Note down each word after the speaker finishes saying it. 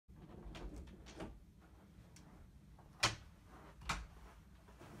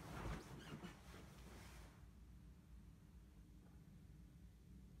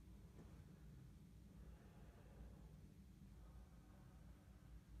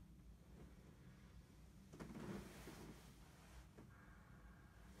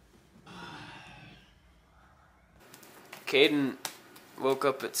Caden woke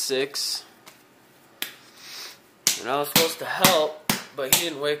up at 6, and I was supposed to help, but he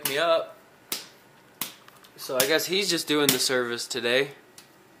didn't wake me up. So I guess he's just doing the service today.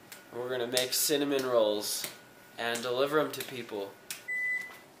 We're gonna make cinnamon rolls and deliver them to people.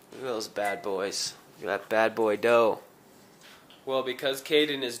 Look at those bad boys. Look at that bad boy dough. Well, because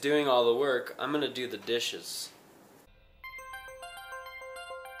Caden is doing all the work, I'm gonna do the dishes.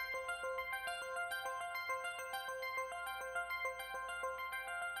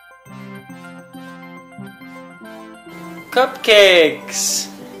 Cupcakes!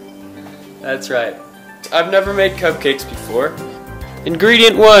 That's right. I've never made cupcakes before.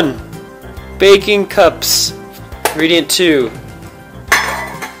 Ingredient 1, baking cups. Ingredient 2,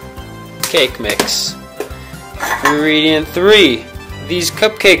 cake mix. Ingredient 3, these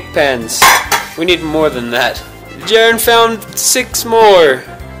cupcake pens. We need more than that. Jaren found 6 more.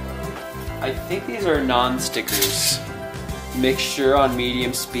 I think these are non-stickers. Mixture on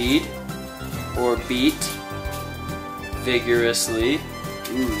medium speed, or beat vigorously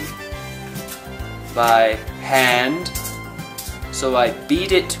by hand. So I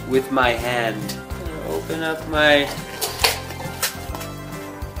beat it with my hand. Open up my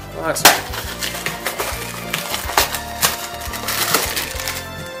box.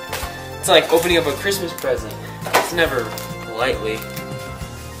 It's like opening up a Christmas present. It's never politely.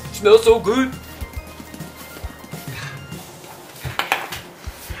 Smells so good.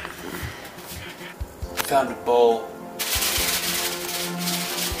 Found a bowl.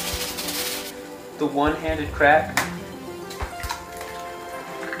 The one-handed crack.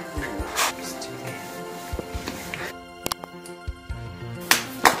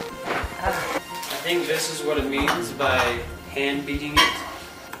 I think this is what it means by hand beating it.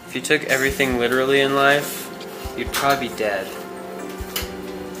 If you took everything literally in life, you'd probably be dead.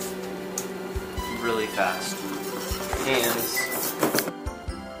 Really fast. Hands.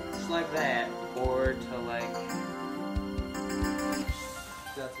 Just like that. Or to like...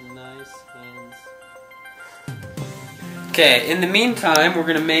 Got some nice hands. Okay, in the meantime, we're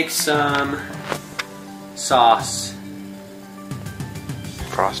gonna make some sauce.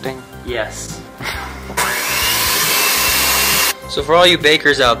 Frosting? Yes. So for all you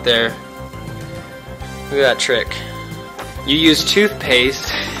bakers out there, look at that trick. You use toothpaste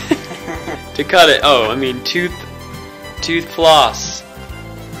to cut it. Oh, I mean tooth floss.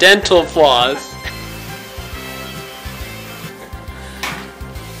 Dental floss.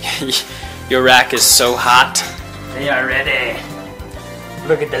 Your rack is so hot. They are ready.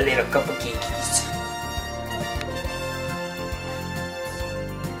 Look at the little cup of cookies.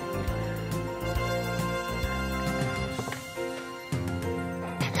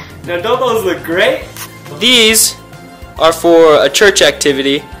 Now don't those look great? These are for a church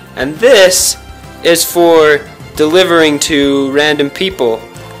activity, and this is for delivering to random people.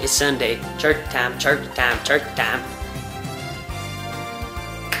 It's Sunday. Church time, church time, church time.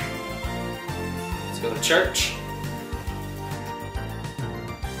 Let's go to church.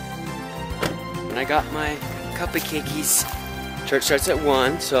 And I got my cup of cookies. Church starts at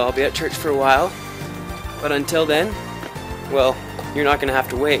 1, so I'll be at church for a while. But until then, well, you're not going to have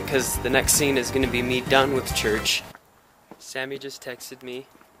to wait, because the next scene is going to be me done with church. Sammy just texted me.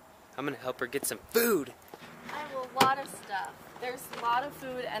 I'm going to help her get some food. I have a lot of stuff. There's a lot of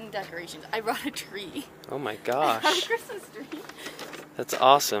food and decorations. I brought a tree. Oh my gosh. I have a Christmas tree. That's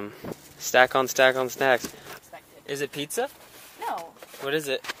awesome. Stack on stack on stacks. Is it pizza? No. What is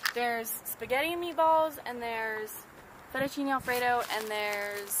it? There's spaghetti and meatballs, and there's fettuccine alfredo, and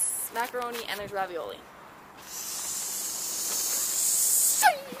there's macaroni, and there's ravioli.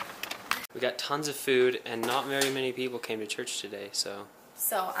 We got tons of food, and not very many people came to church today, so...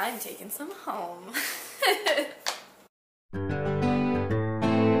 So I'm taking some home.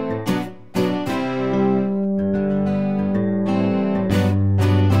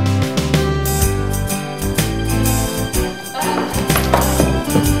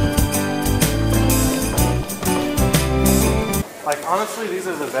 Like, honestly, these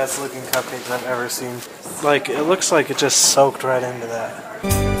are the best looking cupcakes I've ever seen. Like, it looks like it just soaked right into that.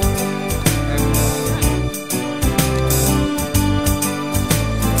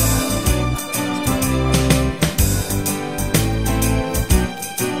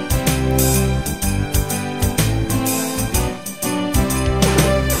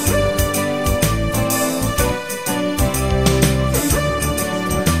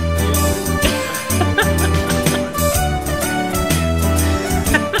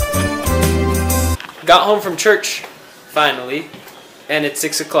 Got home from church, finally, and it's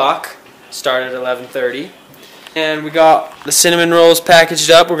 6 o'clock. Started at 11:30. And we got the cinnamon rolls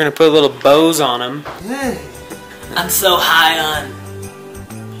packaged up. We're going to put little bows on them. I'm so high on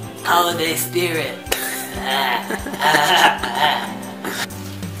holiday spirit.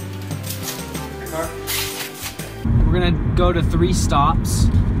 We're gonna go to 3 stops.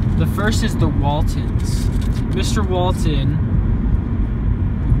 The first is the Waltons. Mr. Walton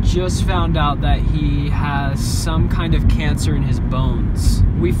just found out that he has some kind of cancer in his bones.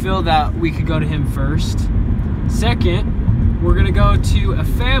 We feel that we could go to him first. Second, we're gonna go to a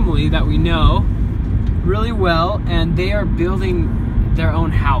family that we know really well, and they are building their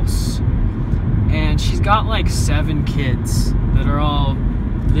own house. And she's got like 7 kids that are all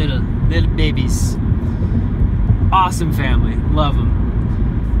little babies. Awesome family, love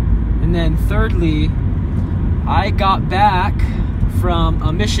them. And then thirdly, I got back from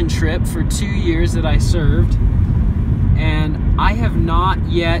a mission trip for 2 years that I served, and I have not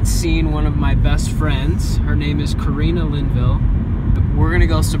yet seen one of my best friends. Her name is Karina Linville. We're gonna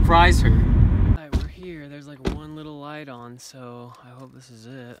go surprise her. Alright, we're here. There's like one little light on, so I hope this is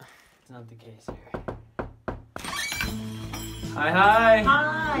it. It's not the case here. Hi.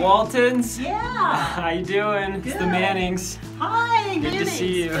 Hi. Waltons. Yeah. How you doing? Good. It's the Mannings. Hi, Good to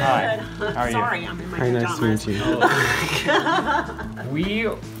see you. Good. Hi. How are you? Sorry, I'm in my Very nice pajamas. to meet you. We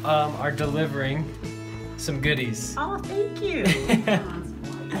are delivering some goodies. Oh, thank you.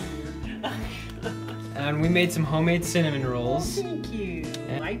 And we made some homemade cinnamon rolls. Thank you.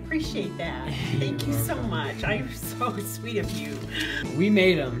 I appreciate that. Thank you so much. I'm so sweet of you. We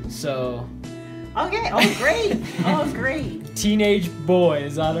made them, so Okay. Oh, great. Oh, great. teenage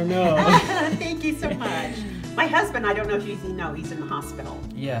boys, I don't know. Thank you so much. My husband, I don't know if you know, he's in the hospital.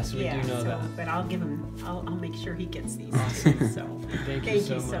 Yes, we do know that. But I'll give him. I'll make sure he gets these. So Thank you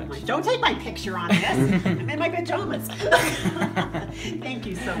so much. Don't take my picture on this. I'm in my pajamas. Thank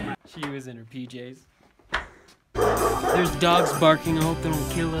you so much. She was in her PJs. There's dogs barking. I hope they don't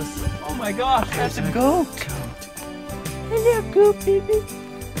kill us. Oh my gosh, there's a goat. Hello, goat baby.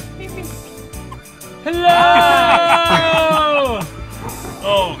 Hello!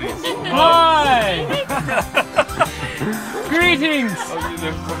 Holy Hi! Greetings! Oh,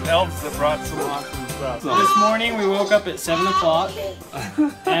 there's some elves that brought some awesome stuff. This morning we woke up at 7 o'clock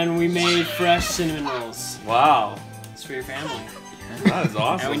and we made fresh cinnamon rolls. Wow. It's for your family. That is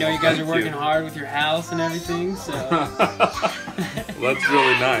awesome. And we know you guys are Thank working hard with your house and everything, so. That's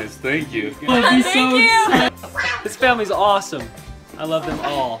really nice. Thank you. This family's awesome. I love them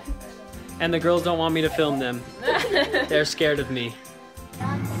all. And the girls don't want me to film them. They're scared of me.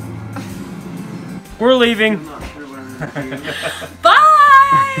 We're leaving. Bye!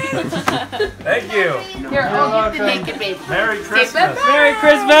 Thank you. Here, oh, you can make it, baby. Merry Say Christmas. bye-bye. Merry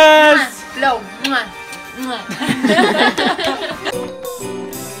Christmas! Blow. Mwah. Mwah.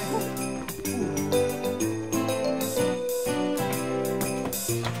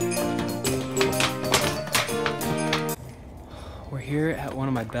 We're here at one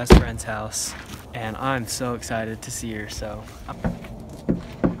of my best friend's house, and I'm so excited to see her, so.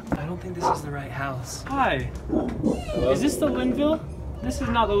 I don't think this is the right house. Hi. Is this the Linville? This is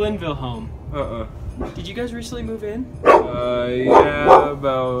not the Linville home. Did you guys recently move in? Yeah,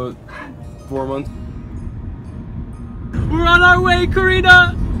 about 4 months. We're on our way,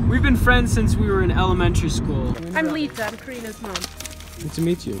 Karina! We've been friends since we were in elementary school. I'm Lisa. I'm Karina's mom. Good to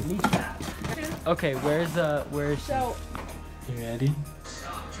meet you. Okay, where's So, you ready?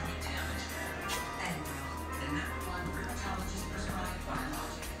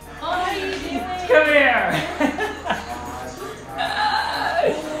 Come here!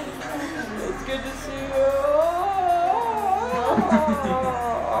 It's good to see you.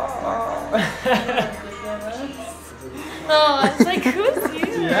 Oh, I was like, who's you?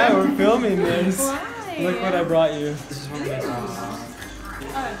 Yeah, we're filming this. Why? Look what I brought you. This is one of my songs.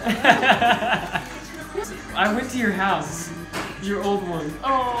 I went to your house. Your old one.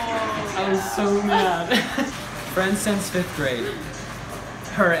 Oh. I was so mad. Friends since 5th grade.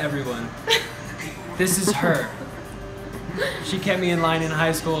 Her, everyone. This is her. She kept me in line in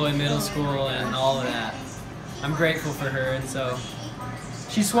high school and middle school and all of that. I'm grateful for her, and so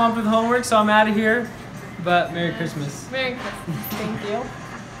she's swamped with homework, so I'm out of here. But Merry Christmas. Merry Christmas. Thank you.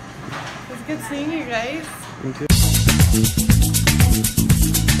 It's good seeing you guys.